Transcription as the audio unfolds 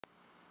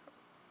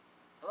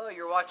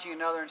You're watching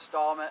another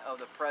installment of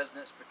the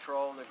President's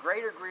Patrol, the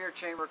Greater Greer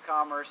Chamber of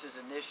Commerce's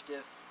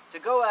initiative to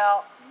go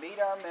out, meet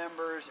our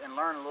members, and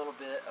learn a little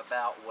bit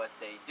about what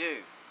they do.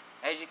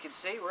 As you can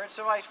see, we're in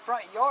somebody's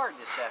front yard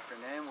this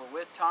afternoon.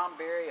 We're with Tom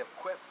Berry of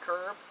Kwik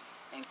Kerb,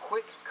 and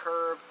Kwik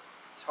Kerb,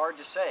 it's hard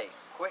to say.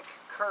 Kwik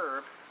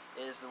Kerb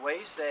is the way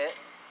you say it,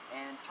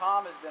 and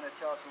Tom is going to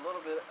tell us a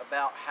little bit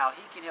about how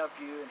he can help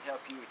you and help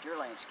you with your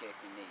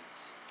landscaping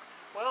needs.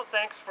 Well,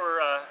 thanks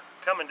for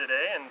coming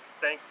today, and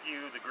thank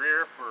you, the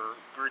Greer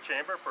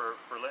Chamber, for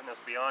letting us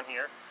be on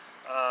here.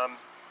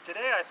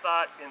 Today I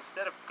thought,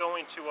 instead of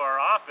going to our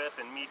office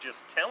and me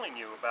just telling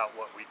you about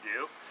what we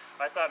do,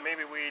 I thought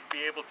maybe we'd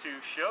be able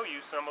to show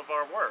you some of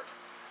our work.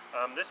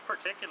 This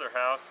particular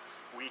house,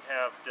 we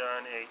have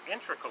done a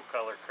integral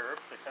color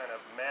curb to kind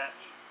of match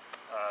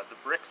the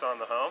bricks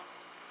on the home.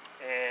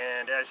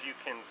 And as you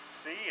can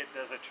see, it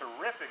does a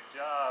terrific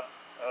job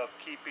of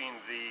keeping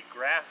the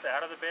grass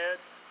out of the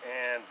beds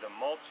and the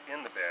mulch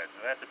in the beds.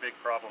 And that's a big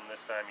problem this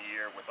time of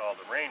year with all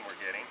the rain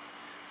we're getting.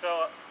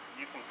 So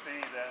you can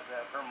see that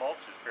her mulch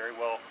is very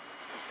well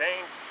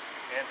contained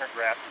and her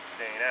grass is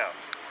staying out.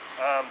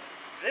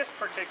 This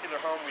particular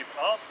home, we've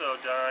also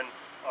done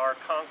our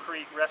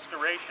concrete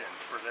restoration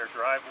for their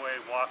driveway,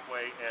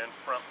 walkway, and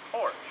front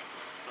porch.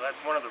 So that's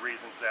one of the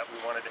reasons that we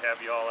wanted to have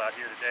you all out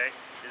here today,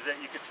 is that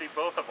you could see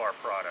both of our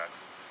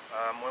products.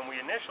 When we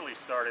initially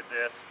started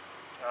this,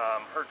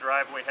 her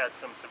driveway had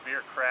some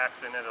severe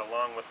cracks in it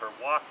along with her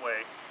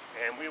walkway,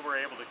 and we were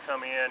able to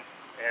come in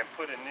and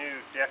put a new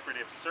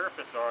decorative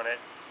surface on it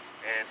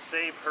and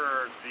save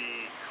her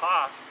the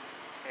cost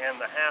and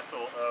the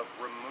hassle of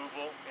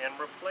removal and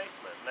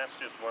replacement. And that's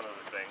just one of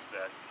the things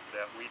that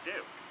we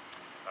do.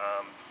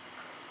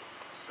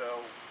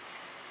 So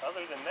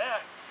other than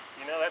that,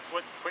 you know, that's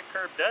what Kwik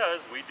Kerb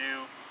does. We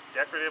do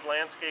decorative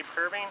landscape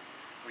curbing,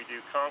 we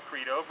do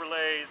concrete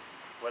overlays,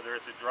 whether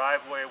it's a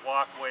driveway,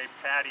 walkway,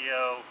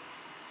 patio,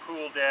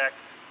 pool deck,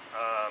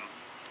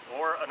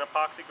 or an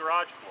epoxy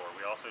garage floor.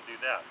 We also do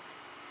that.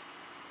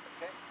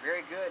 Okay,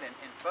 very good. And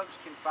folks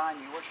can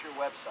find you. What's your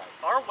website?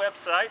 Our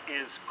website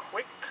is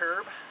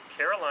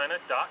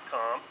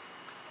kwikkerbcarolina.com.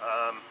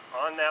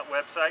 On that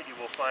website, you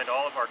will find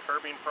all of our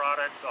curbing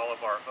products, all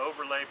of our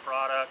overlay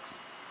products,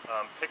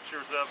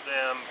 pictures of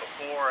them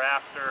before,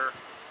 after,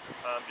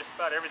 just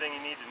about everything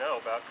you need to know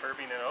about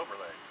curbing and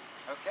overlays.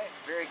 Okay,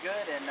 very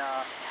good. And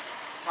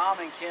Tom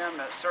and Kim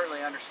certainly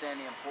understand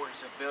the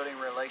importance of building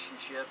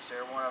relationships.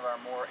 They're one of our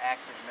more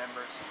active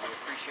members, and we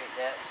appreciate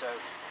that. So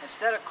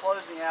instead of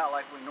closing out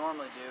like we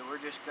normally do, we're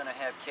just going to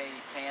have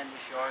Katie pan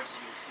this yard so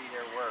you can see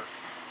their work.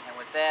 And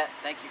with that,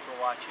 thank you for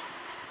watching.